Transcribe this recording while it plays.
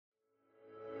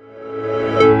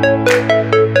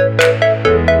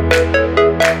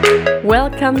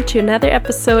welcome to another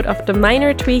episode of the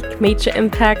Minor Tweak, Major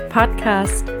Impact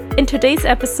podcast. In today's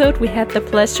episode, we had the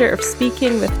pleasure of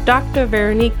speaking with Dr.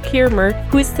 Véronique Kiermer,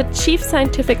 who is the Chief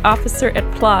Scientific Officer at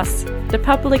PLOS, the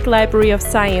Public Library of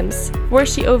Science, where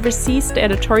she oversees the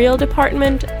editorial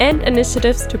department and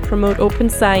initiatives to promote open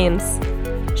science.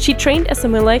 She trained as a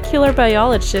molecular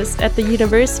biologist at the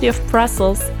University of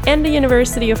Brussels and the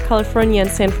University of California in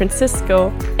San Francisco,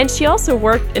 and she also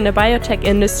worked in the biotech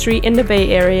industry in the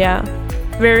Bay Area.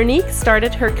 Véronique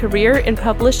started her career in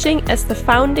publishing as the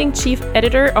founding chief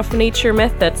editor of Nature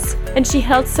Methods, and she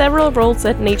held several roles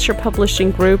at Nature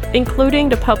Publishing Group, including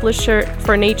the publisher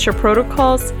for Nature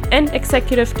Protocols and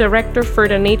executive director for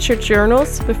the Nature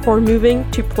Journals before moving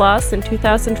to PLOS in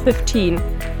 2015.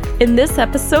 In this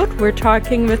episode, we're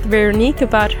talking with Véronique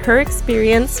about her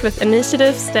experience with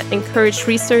initiatives that encourage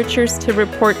researchers to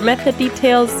report method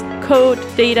details, code,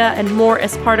 data, and more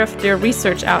as part of their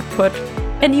research output.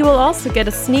 And you will also get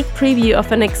a sneak preview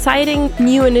of an exciting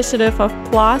new initiative of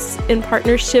PLOS in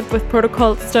partnership with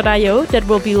Protocols.io that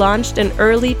will be launched in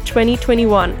early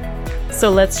 2021.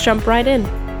 So let's jump right in.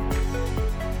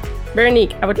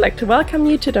 Véronique, I would like to welcome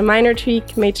you to the Minor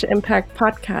Tweak, Major Impact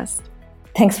podcast.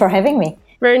 Thanks for having me.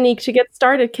 Véronique, to get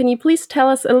started, can you please tell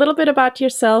us a little bit about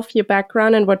yourself, your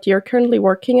background, and what you're currently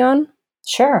working on?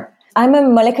 Sure. I'm a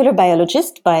molecular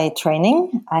biologist by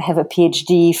training. I have a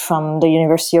PhD from the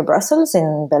University of Brussels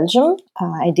in Belgium.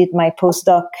 I did my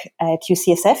postdoc at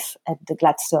UCSF at the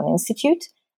Gladstone Institute.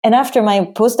 And after my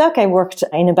postdoc, I worked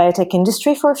in the biotech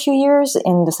industry for a few years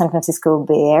in the San Francisco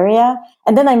Bay Area.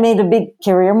 And then I made a big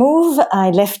career move. I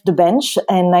left the bench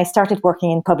and I started working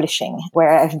in publishing,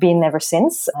 where I've been ever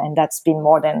since. And that's been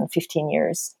more than 15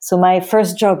 years. So my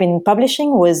first job in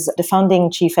publishing was the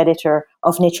founding chief editor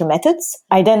of Nature Methods.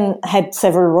 I then had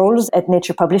several roles at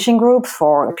Nature Publishing Group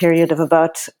for a period of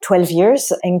about 12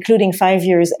 years, including 5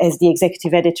 years as the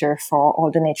executive editor for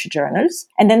all the Nature journals.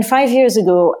 And then 5 years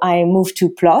ago, I moved to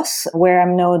PLOS, where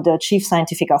I'm now the chief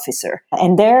scientific officer.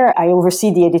 And there I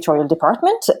oversee the editorial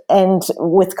department. And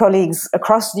with colleagues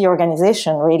across the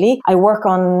organization, really, I work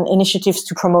on initiatives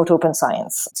to promote open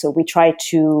science. So we try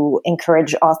to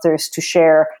encourage authors to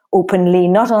share openly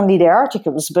not only their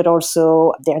articles, but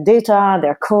also their data,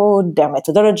 their code, their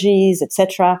methodologies,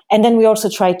 etc. And then we also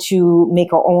try to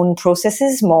make our own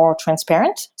processes more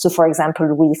transparent. So, for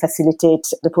example, we facilitate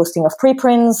the posting of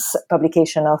preprints,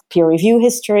 publication of peer review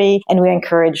history, and we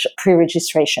encourage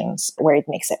pre-registrations where it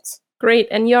makes sense. Great.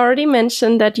 And you already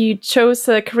mentioned that you chose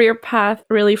a career path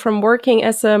really from working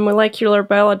as a molecular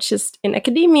biologist in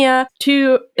academia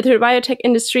to the biotech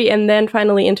industry and then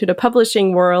finally into the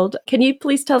publishing world. Can you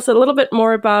please tell us a little bit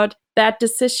more about that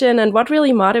decision and what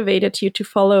really motivated you to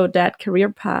follow that career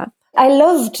path? I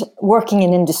loved working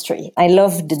in industry. I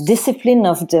loved the discipline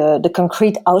of the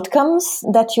concrete outcomes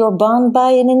that you're bound by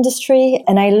in industry.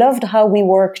 And I loved how we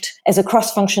worked as a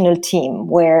cross-functional team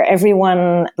where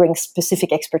everyone brings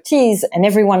specific expertise and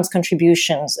everyone's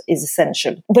contributions is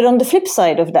essential. But on the flip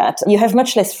side of that, you have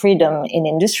much less freedom in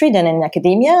industry than in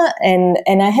academia. And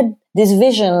I had this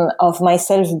vision of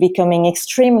myself becoming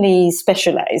extremely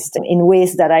specialized in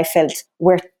ways that I felt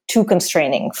were too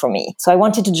constraining for me. So I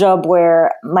wanted a job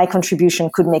where my contribution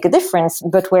could make a difference,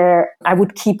 but where I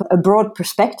would keep a broad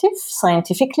perspective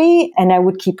scientifically and I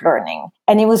would keep learning.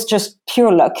 And it was just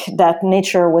pure luck that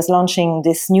Nature was launching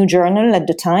this new journal at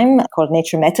the time called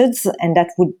Nature Methods, and that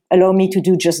would allow me to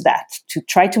do just that, to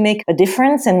try to make a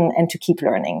difference and to keep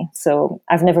learning. So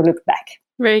I've never looked back.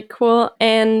 Very cool.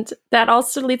 And that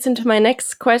also leads into my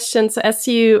next question. So as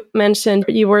you mentioned,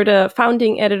 you were the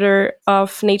founding editor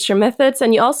of Nature Methods,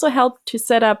 and you also helped to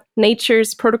set up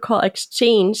Nature's Protocol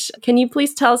Exchange. Can you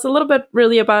please tell us a little bit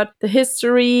really about the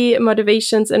history,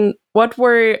 motivations, and what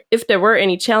were, if there were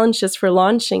any challenges for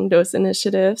launching those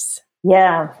initiatives?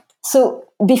 Yeah. So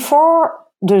before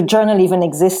the journal even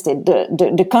existed,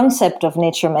 the concept of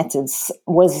Nature Methods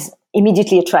was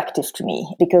immediately attractive to me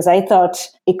because I thought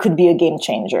it could be a game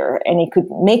changer and it could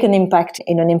make an impact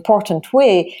in an important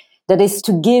way, that is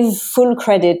to give full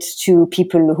credit to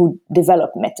people who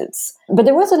develop methods. But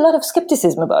there was a lot of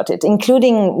skepticism about it,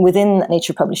 including within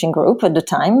Nature Publishing Group at the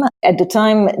time. At the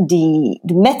time, the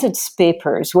methods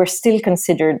papers were still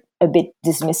considered a bit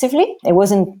dismissively. It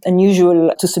wasn't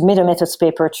unusual to submit a methods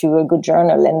paper to a good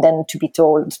journal and then to be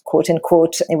told, quote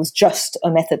unquote, it was just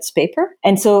a methods paper.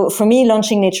 And so for me,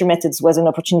 launching Nature Methods was an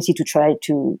opportunity to try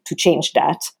to change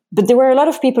that. But there were a lot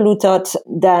of people who thought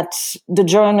that the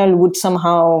journal would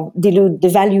somehow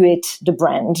devaluate the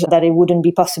brand, that it wouldn't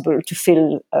be possible to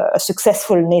fill a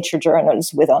successful Nature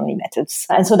journals with only methods.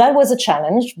 And so that was a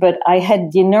challenge, but I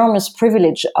had the enormous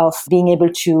privilege of being able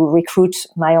to recruit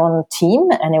my own team,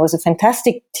 and it was was a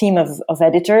fantastic team of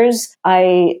editors.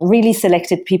 I really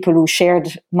selected people who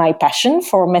shared my passion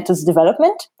for methods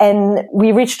development. And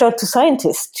we reached out to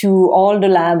scientists, to all the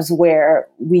labs where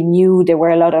we knew there were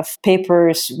a lot of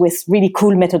papers with really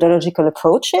cool methodological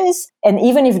approaches. And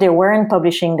even if they weren't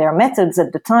publishing their methods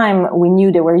at the time, we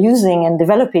knew they were using and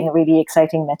developing really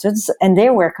exciting methods, and they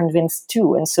were convinced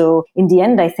too. And so in the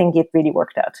end, I think it really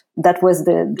worked out. That was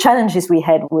the challenges we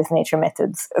had with Nature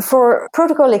Methods. For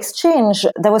protocol exchange,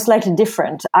 that was slightly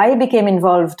different. I became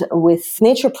involved with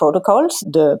Nature Protocols,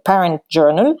 the parent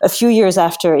journal, a few years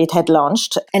after it had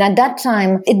launched. And at that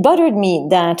time, it bothered me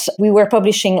that we were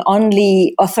publishing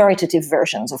only authoritative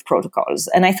versions of protocols.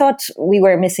 And I thought we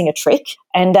were missing a trick,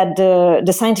 and that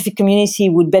the scientific community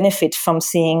would benefit from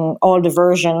seeing all the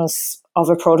versions of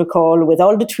a protocol with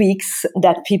all the tweaks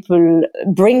that people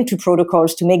bring to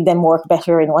protocols to make them work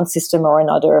better in one system or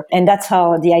another. And that's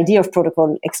how the idea of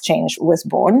protocol exchange was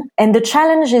born. And the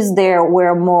challenges there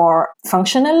were more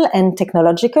functional and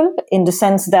technological, in the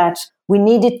sense that we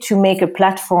needed to make a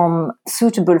platform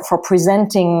suitable for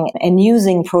presenting and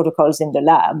using protocols in the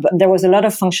lab. There was a lot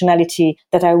of functionality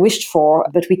that I wished for,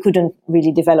 but we couldn't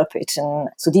really develop it. And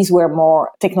so these were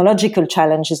more technological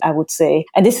challenges, I would say.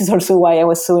 And this is also why I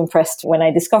was so impressed when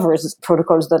I discovered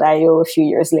protocols.io a few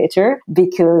years later,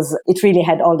 because it really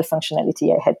had all the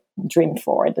functionality I had dreamed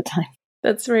for at the time.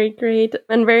 That's very great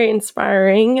and very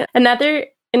inspiring. Another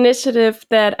initiative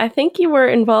that I think you were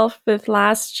involved with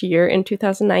last year in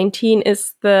 2019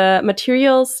 is the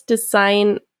Materials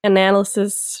Design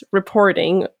Analysis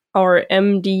Reporting, or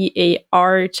MDAR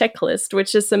checklist,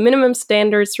 which is a minimum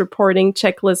standards reporting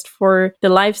checklist for the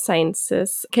life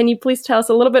sciences. Can you please tell us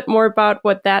a little bit more about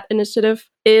what that initiative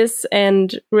is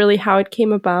and really how it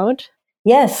came about?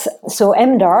 Yes. So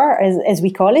MDAR, as we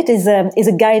call it, is a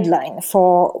guideline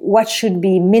for what should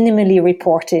be minimally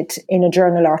reported in a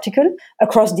journal article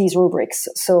across these rubrics.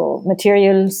 So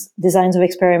materials, designs of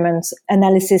experiments,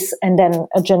 analysis, and then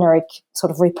a generic sort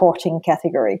of reporting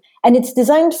category. And it's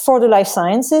designed for the life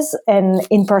sciences. And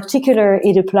in particular,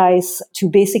 it applies to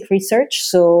basic research,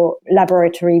 so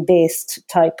laboratory-based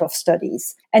type of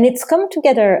studies. And it's come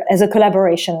together as a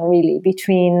collaboration, really,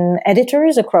 between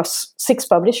editors across 6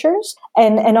 publishers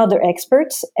and other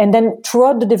experts. And then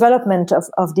throughout the development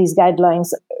of these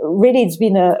guidelines, really, it's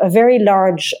been a very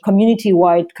large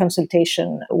community-wide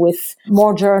consultation with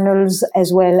more journals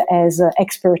as well as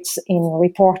experts in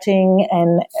reporting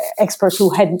and experts who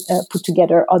had put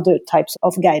together other types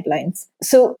of guidelines.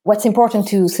 So what's important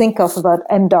to think of about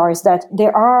MDAR is that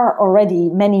there are already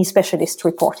many specialist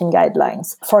reporting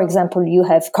guidelines. For example, you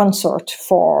have Consort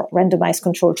for randomized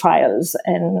controlled trials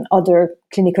and other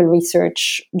clinical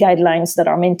research guidelines that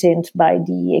are maintained by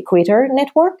the Equator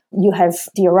Network. You have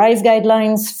the ARRIVE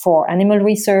guidelines for animal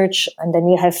research, and then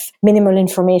you have minimal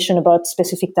information about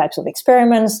specific types of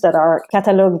experiments that are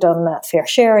cataloged on fair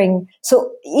sharing.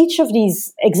 So each of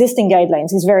these existing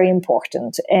guidelines is very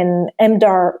important, and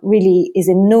MDAR really is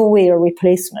in no way a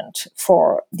replacement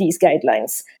for these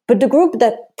guidelines. But the group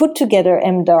that put together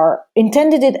MDAR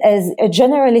intended it as a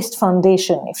generalist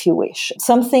foundation, if you wish,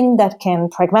 something that can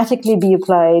pragmatically be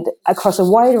applied across a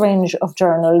wide range of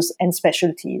journals and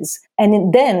specialties.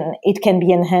 And then it can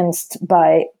be enhanced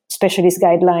by specialist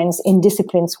guidelines in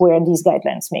disciplines where these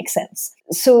guidelines make sense.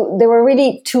 So there were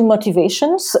really 2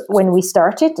 motivations when we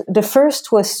started. The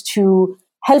first was to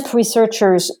help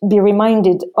researchers be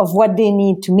reminded of what they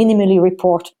need to minimally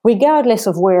report, regardless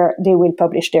of where they will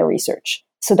publish their research.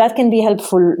 So that can be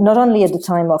helpful not only at the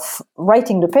time of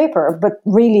writing the paper, but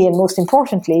really and most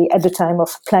importantly at the time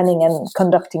of planning and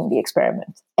conducting the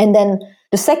experiment. And then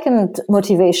the second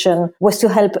motivation was to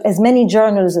help as many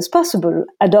journals as possible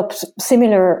adopt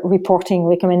similar reporting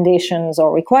recommendations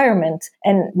or requirements.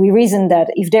 And we reasoned that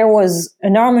if there was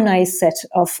an harmonized set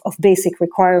of basic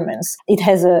requirements, it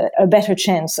has a better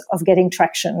chance of getting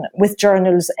traction with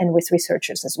journals and with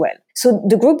researchers as well. So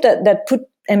the group that put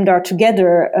MDAR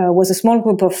together was a small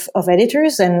group of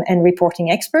editors and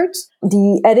reporting experts.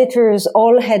 The editors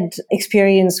all had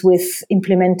experience with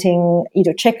implementing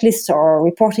either checklists or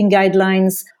reporting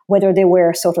guidelines, whether they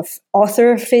were sort of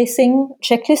author-facing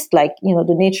checklists like,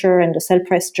 the Nature and the Cell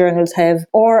Press journals have,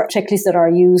 or checklists that are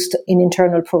used in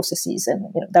internal processes. And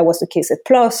that was the case at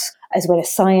PLOS, as well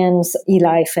as Science,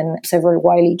 eLife, and several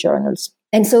Wiley journals.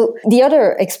 And so the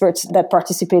other experts that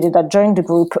participated, that joined the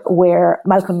group, were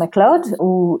Malcolm MacLeod,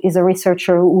 who is a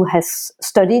researcher who has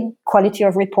studied quality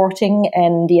of reporting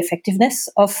and the effectiveness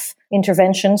of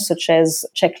interventions such as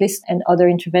checklists and other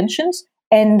interventions,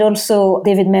 and also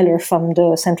David Meller from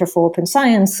the Center for Open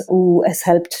Science, who has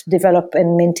helped develop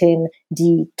and maintain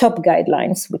the top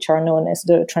guidelines, which are known as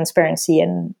the Transparency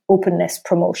and Openness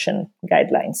Promotion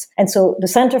Guidelines. And so the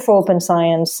Center for Open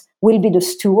Science will be the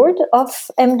steward of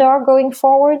MDAR going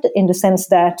forward, in the sense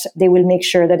that they will make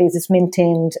sure that it is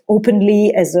maintained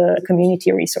openly as a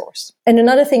community resource. And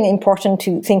another thing important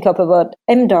to think of about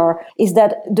MDAR is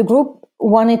that the group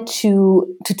wanted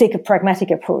to take a pragmatic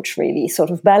approach, really,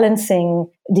 sort of balancing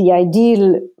the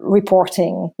ideal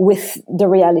reporting with the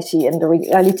reality, and the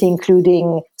reality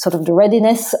including sort of the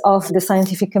readiness of the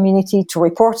scientific community to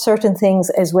report certain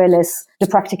things, as well as the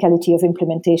practicality of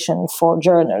implementation for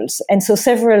journals. And so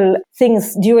several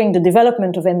things during the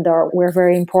development of MDAR were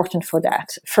very important for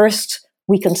that. First,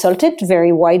 we consulted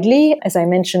very widely. As I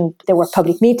mentioned, there were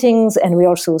public meetings, and we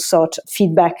also sought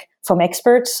feedback from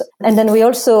experts. And then we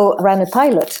also ran a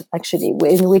pilot, actually,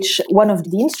 in which one of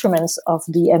the instruments of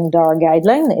the MDAR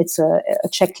guideline, it's a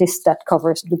checklist that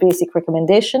covers the basic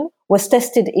recommendation, was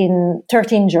tested in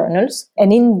 13 journals.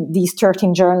 And in these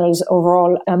 13 journals,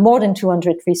 overall, more than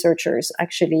 200 researchers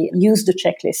actually used the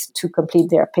checklist to complete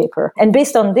their paper. And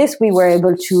based on this, we were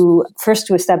able to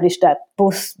establish that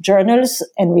both journals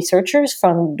and researchers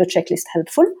found the checklist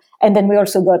helpful. And then we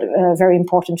also got very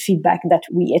important feedback that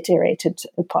we iterated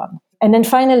upon. And then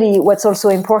finally, what's also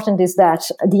important is that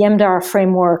the MDAR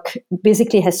framework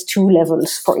basically has two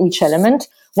levels for each element.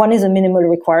 One is a minimal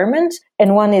requirement,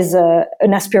 and one is an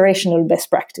aspirational best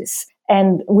practice.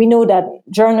 And we know that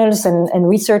journals and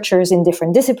researchers in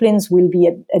different disciplines will be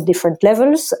at different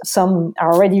levels. Some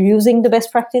are already using the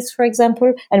best practice, for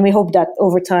example, and we hope that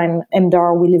over time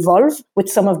MDAR will evolve, with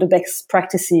some of the best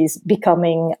practices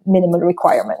becoming minimal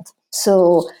requirement.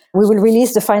 So we will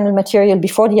release the final material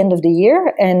before the end of the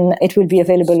year, and it will be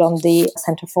available on the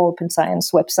Center for Open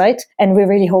Science website. And we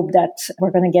really hope that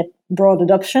we're going to get broad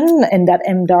adoption, and that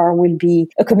MDAR will be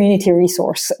a community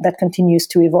resource that continues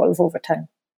to evolve over time.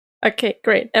 Okay,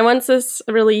 great. And once it's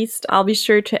released, I'll be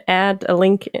sure to add a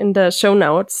link in the show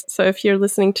notes. So if you're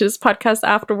listening to this podcast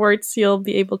afterwards, you'll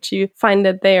be able to find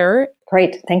it there.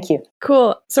 Great. Thank you.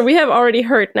 Cool. So we have already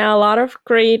heard now a lot of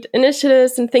great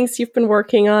initiatives and things you've been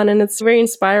working on. And it's very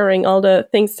inspiring, all the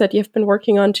things that you've been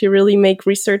working on to really make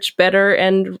research better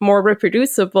and more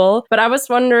reproducible. But I was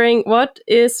wondering, what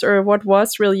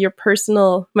was really your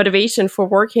personal motivation for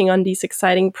working on these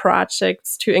exciting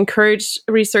projects to encourage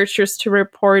researchers to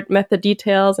report method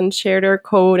details and share their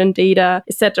code and data,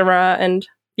 etc. And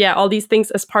all these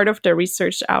things as part of their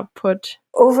research output?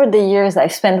 Over the years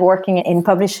I've spent working in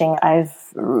publishing, I've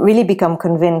really become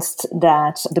convinced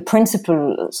that the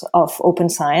principles of open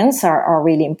science are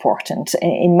really important.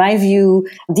 In my view,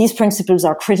 these principles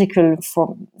are critical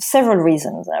for several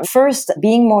reasons. First,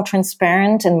 being more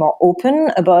transparent and more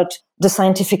open about the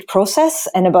scientific process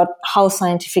and about how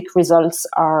scientific results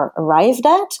are arrived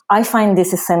at. I find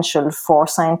this essential for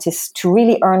scientists to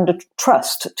really earn the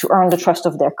trust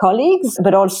of their colleagues,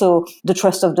 but also the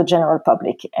trust of the general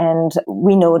public. And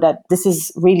we know that this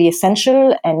is really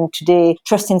essential. And today,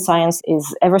 trust in science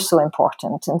is ever so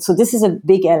important. And so this is a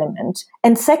big element.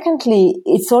 And secondly,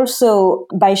 it's also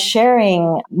by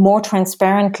sharing more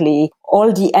transparently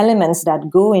all the elements that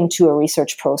go into a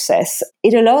research process.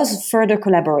 It allows further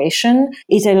collaboration.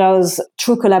 It allows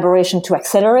true collaboration to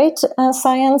accelerate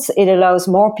science. It allows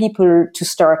more people to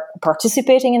start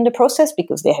participating in the process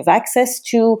because they have access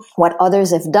to what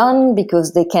others have done,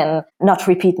 because they can not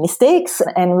repeat mistakes.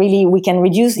 And really, we can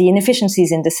reduce the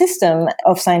inefficiencies in the system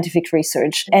of scientific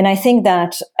research. And I think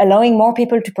that allowing more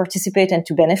people to participate and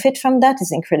to benefit from that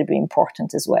is incredibly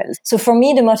important as well. So for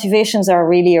me, the motivations are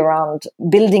really around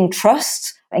building trust,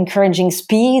 encouraging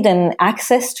speed and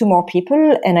access to more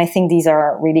people. And I think these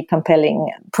are really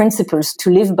compelling principles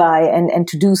to live by and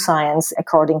to do science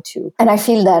according to. And I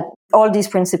feel that all these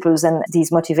principles and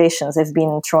these motivations have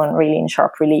been thrown really in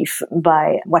sharp relief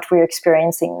by what we're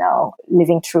experiencing now,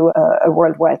 living through a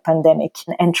worldwide pandemic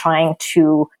and trying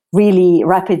to really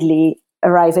rapidly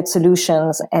arrive at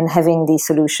solutions and having these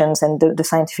solutions and the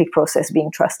scientific process being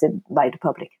trusted by the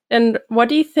public. And what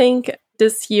do you think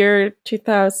this year,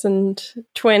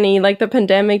 2020, like the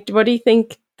pandemic, what do you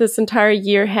think this entire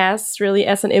year has really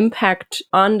as an impact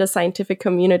on the scientific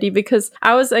community? Because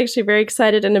I was actually very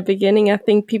excited in the beginning. I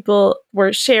think people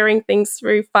were sharing things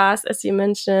very fast, as you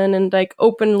mentioned, and like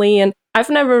openly. And I've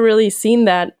never really seen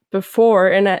that before.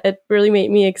 And it really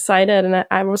made me excited. And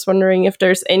I was wondering if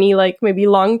there's any like maybe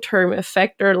long-term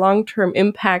effect or long-term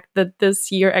impact that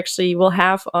this year actually will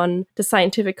have on the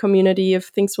scientific community, if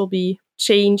things will be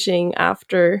changing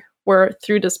after we're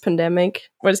through this pandemic.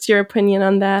 What is your opinion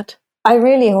on that? I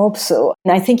really hope so.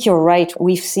 And I think you're right.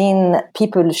 We've seen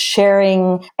people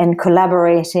sharing and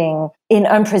collaborating in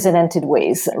unprecedented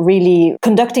ways, really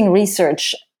conducting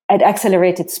research at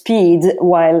accelerated speed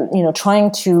while,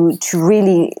 trying to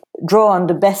really draw on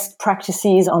the best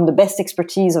practices, on the best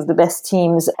expertise of the best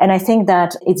teams. And I think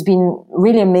that it's been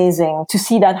really amazing to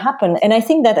see that happen. And I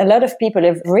think that a lot of people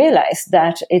have realized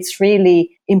that it's really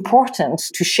important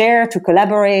to share, to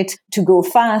collaborate, to go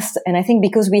fast. And I think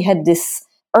because we had this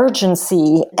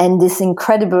urgency and this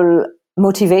incredible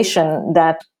motivation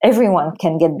that everyone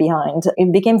can get behind,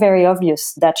 it became very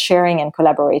obvious that sharing and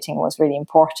collaborating was really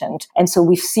important. And so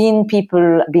we've seen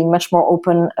people being much more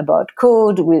open about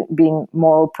code, being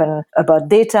more open about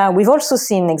data. We've also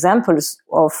seen examples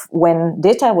of when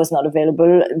data was not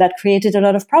available that created a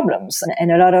lot of problems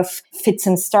and a lot of fits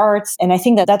and starts. And I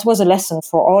think that was a lesson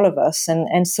for all of us.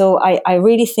 And so I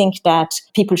really think that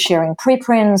people sharing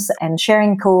preprints and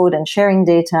sharing code and sharing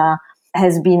data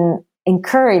has been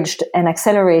encouraged and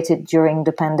accelerated during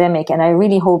the pandemic. And I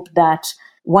really hope that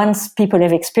once people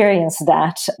have experienced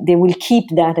that, they will keep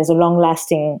that as a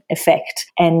long-lasting effect,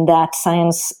 and that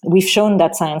we've shown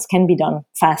that science can be done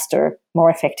faster, more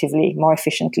effectively, more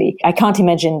efficiently. I can't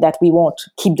imagine that we won't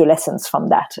keep the lessons from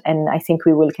that. And I think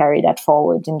we will carry that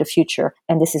forward in the future.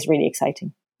 And this is really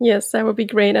exciting. Yes, that would be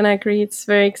great. And I agree, it's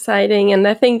very exciting. And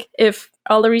I think if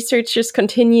all the researchers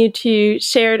continue to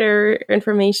share their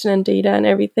information and data and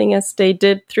everything as they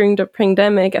did during the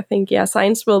pandemic, I think,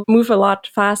 science will move a lot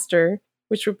faster,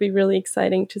 which would be really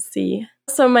exciting to see.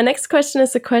 So my next question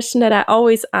is a question that I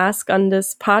always ask on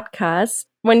this podcast.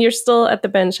 When you're still at the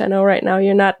bench, I know right now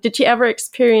you're not, did you ever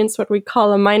experience what we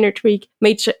call a minor tweak,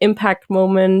 major impact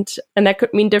moment? And that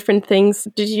could mean different things.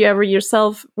 Did you ever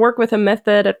yourself work with a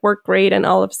method that worked great and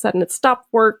all of a sudden it stopped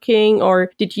working? Or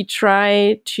did you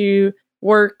try to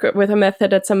work with a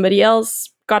method that somebody else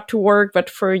got to work, but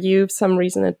for you, for some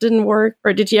reason it didn't work?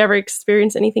 Or did you ever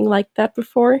experience anything like that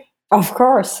before? Of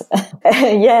course.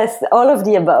 Yes, all of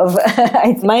the above.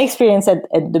 My experience at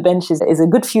the bench is a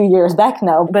good few years back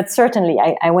now, but certainly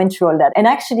I went through all that. And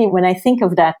actually, when I think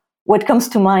of that, what comes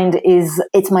to mind is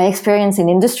it's my experience in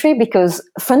industry, because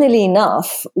funnily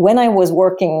enough, when I was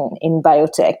working in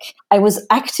biotech, I was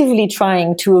actively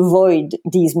trying to avoid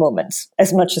these moments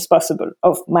as much as possible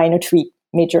of minor tweak,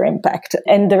 major impact.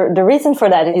 And the reason for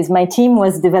that is my team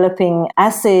was developing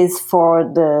assays for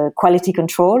the quality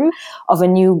control of a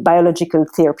new biological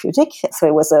therapeutic. So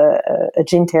it was a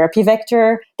gene therapy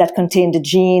vector that contained a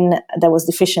gene that was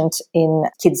deficient in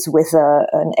kids with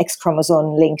an X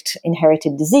chromosome linked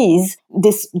inherited disease.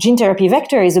 This gene therapy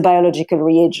vector is a biological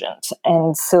reagent.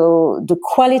 And so the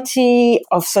quality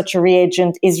of such a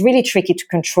reagent is really tricky to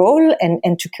control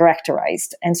and to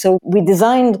characterize. And so we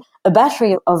designed a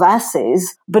battery of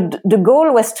assays, but the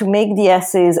goal was to make the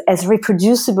assays as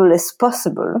reproducible as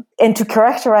possible and to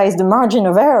characterize the margin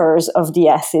of errors of the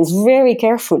assays very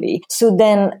carefully. So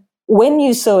then when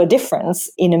you saw a difference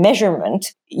in a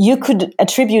measurement, you could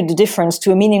attribute the difference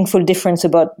to a meaningful difference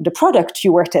about the product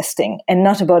you were testing and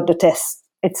not about the test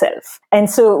itself. And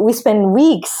so we spent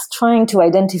weeks trying to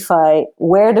identify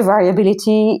where the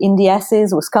variability in the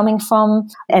assays was coming from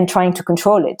and trying to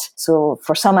control it. So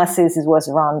for some assays, it was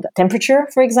around temperature,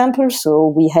 for example.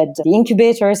 So we had the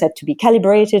incubators had to be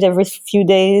calibrated every few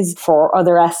days. For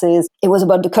other assays, it was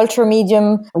about the culture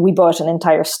medium. We bought an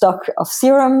entire stock of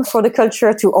serum for the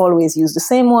culture to always use the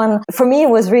same one. For me, it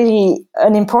was really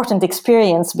an important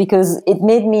experience because it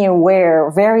made me aware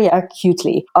very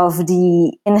acutely of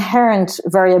the inherent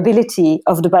variability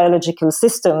of the biological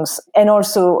systems and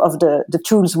also of the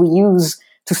tools we use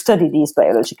to study these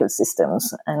biological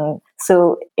systems. And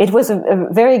so it was a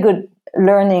very good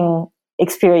learning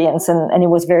experience and it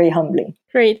was very humbling.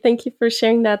 Great. Thank you for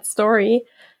sharing that story.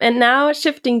 And now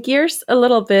shifting gears a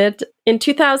little bit, in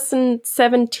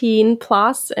 2017,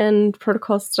 PLOS and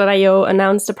Protocols.io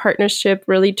announced a partnership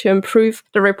really to improve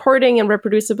the reporting and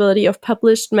reproducibility of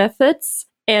published methods.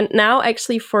 And now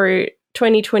actually for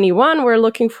 2021, we're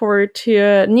looking forward to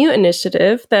a new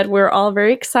initiative that we're all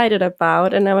very excited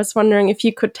about. And I was wondering if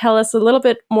you could tell us a little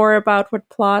bit more about what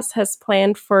PLOS has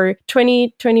planned for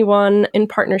 2021 in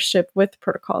partnership with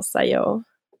Protocols.io.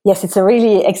 Yes, it's a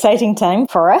really exciting time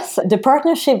for us. The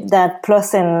partnership that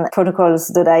PLOS and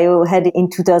Protocols.io had in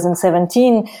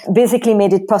 2017 basically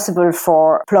made it possible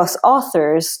for PLOS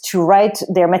authors to write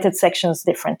their method sections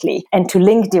differently and to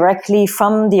link directly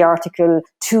from the article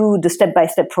to the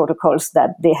step-by-step protocols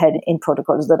that they had in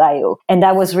Protocols.io. And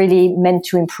that was really meant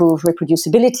to improve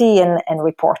reproducibility and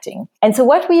reporting. And so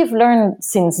what we've learned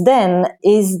since then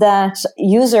is that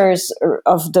users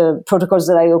of the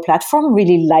Protocols.io platform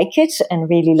really like it and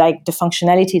really really like the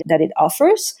functionality that it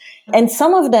offers. And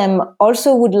some of them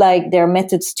also would like their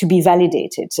methods to be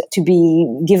validated, to be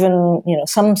given,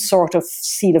 some sort of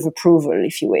seal of approval,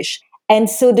 if you wish. And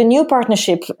so the new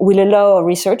partnership will allow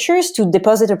researchers to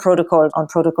deposit a protocol on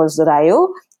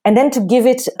protocols.io and then to give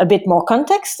it a bit more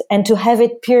context and to have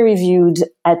it peer-reviewed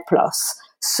at PLOS.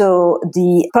 So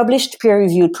the published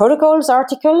peer-reviewed protocols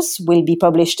articles will be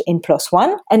published in PLOS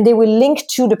One, and they will link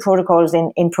to the protocols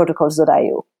in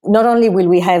protocols.io. Not only will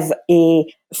we have a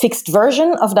fixed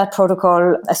version of that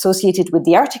protocol associated with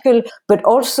the article, but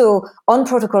also on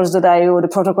protocols.io, the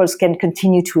protocols can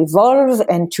continue to evolve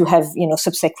and to have,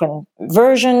 subsequent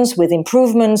versions with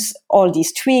improvements, all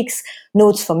these tweaks,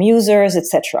 notes from users,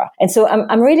 etc. And so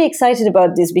I'm really excited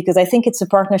about this because I think it's a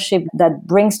partnership that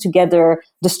brings together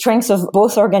the strengths of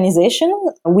both organizations.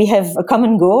 We have a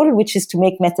common goal, which is to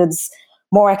make methods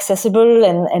more accessible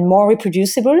and more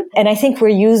reproducible. And I think we're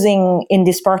using in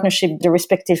this partnership the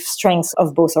respective strengths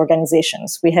of both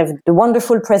organizations. We have the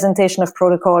wonderful presentation of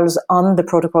protocols on the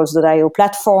protocols.io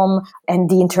platform and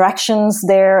the interactions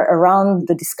there around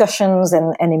the discussions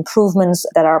and improvements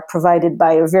that are provided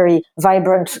by a very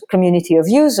vibrant community of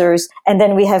users. And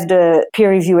then we have the peer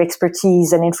review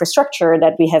expertise and infrastructure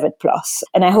that we have at PLOS.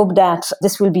 And I hope that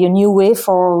this will be a new way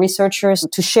for researchers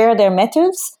to share their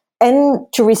methods and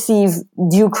to receive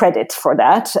due credit for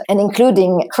that, and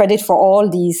including credit for all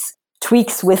these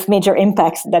tweaks with major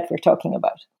impacts that we're talking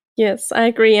about. Yes, I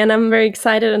agree. And I'm very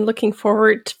excited and looking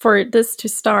forward for this to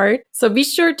start. So be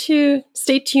sure to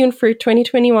stay tuned for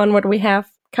 2021, what we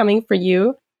have coming for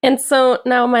you. And so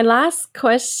now my last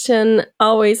question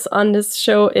always on this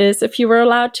show is, if you were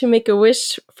allowed to make a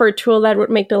wish for a tool that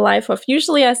would make the life of,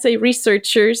 usually I say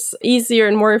researchers, easier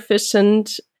and more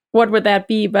efficient, what would that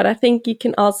be? But I think you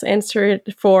can also answer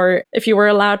it for, if you were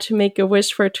allowed to make a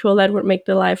wish for a tool that would make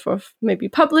the life of maybe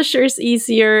publishers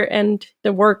easier and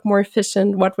the work more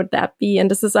efficient, what would that be? And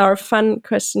this is our fun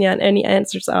question, and any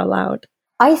answers are allowed.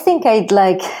 I think I'd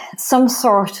like some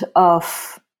sort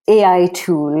of AI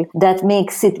tool that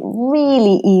makes it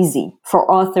really easy for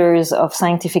authors of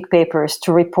scientific papers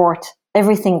to report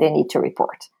everything they need to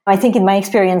report. I think in my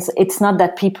experience, it's not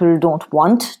that people don't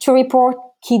want to report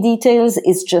key details,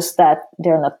 it's just that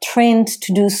they're not trained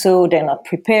to do so, they're not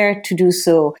prepared to do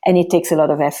so, and it takes a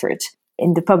lot of effort.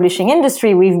 In the publishing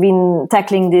industry, we've been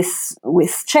tackling this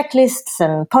with checklists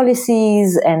and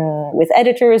policies and with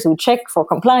editors who check for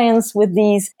compliance with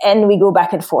these, and we go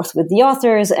back and forth with the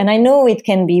authors. And I know it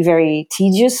can be very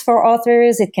tedious for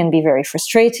authors, it can be very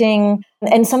frustrating,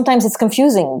 and sometimes it's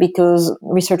confusing because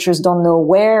researchers don't know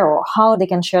where or how they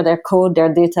can share their code,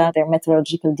 their data, their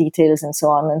methodological details, and so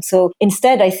on. And so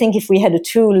instead, I think if we had a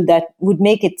tool that would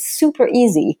make it super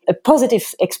easy, a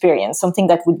positive experience, something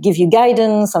that would give you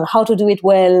guidance on how to do it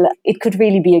well, it could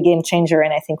really be a game changer.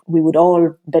 And I think we would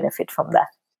all benefit from that.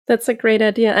 That's a great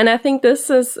idea. And I think this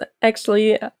is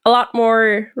actually a lot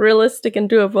more realistic and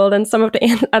doable than some of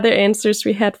the other answers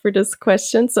we had for this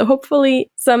question. So hopefully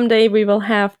someday we will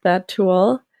have that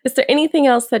tool. Is there anything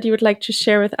else that you would like to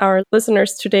share with our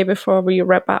listeners today before we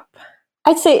wrap up?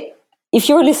 I'd say if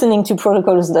you're listening to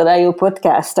Protocols.io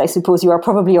podcast, I suppose you are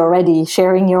probably already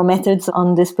sharing your methods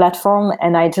on this platform.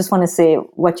 And I just want to say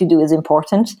what you do is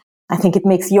important. I think it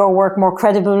makes your work more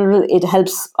credible. It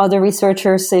helps other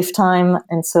researchers save time.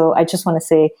 And so I just want to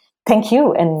say thank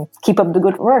you and keep up the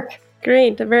good work.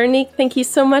 Great. Véronique, thank you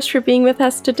so much for being with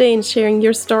us today and sharing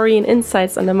your story and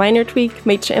insights on the Minor Tweak,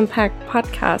 Major Impact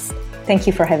podcast. Thank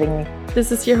you for having me.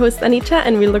 This is your host, Anita,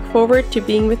 and we look forward to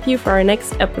being with you for our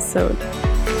next episode.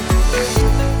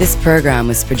 This program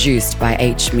was produced by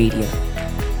H Media.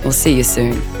 We'll see you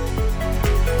soon.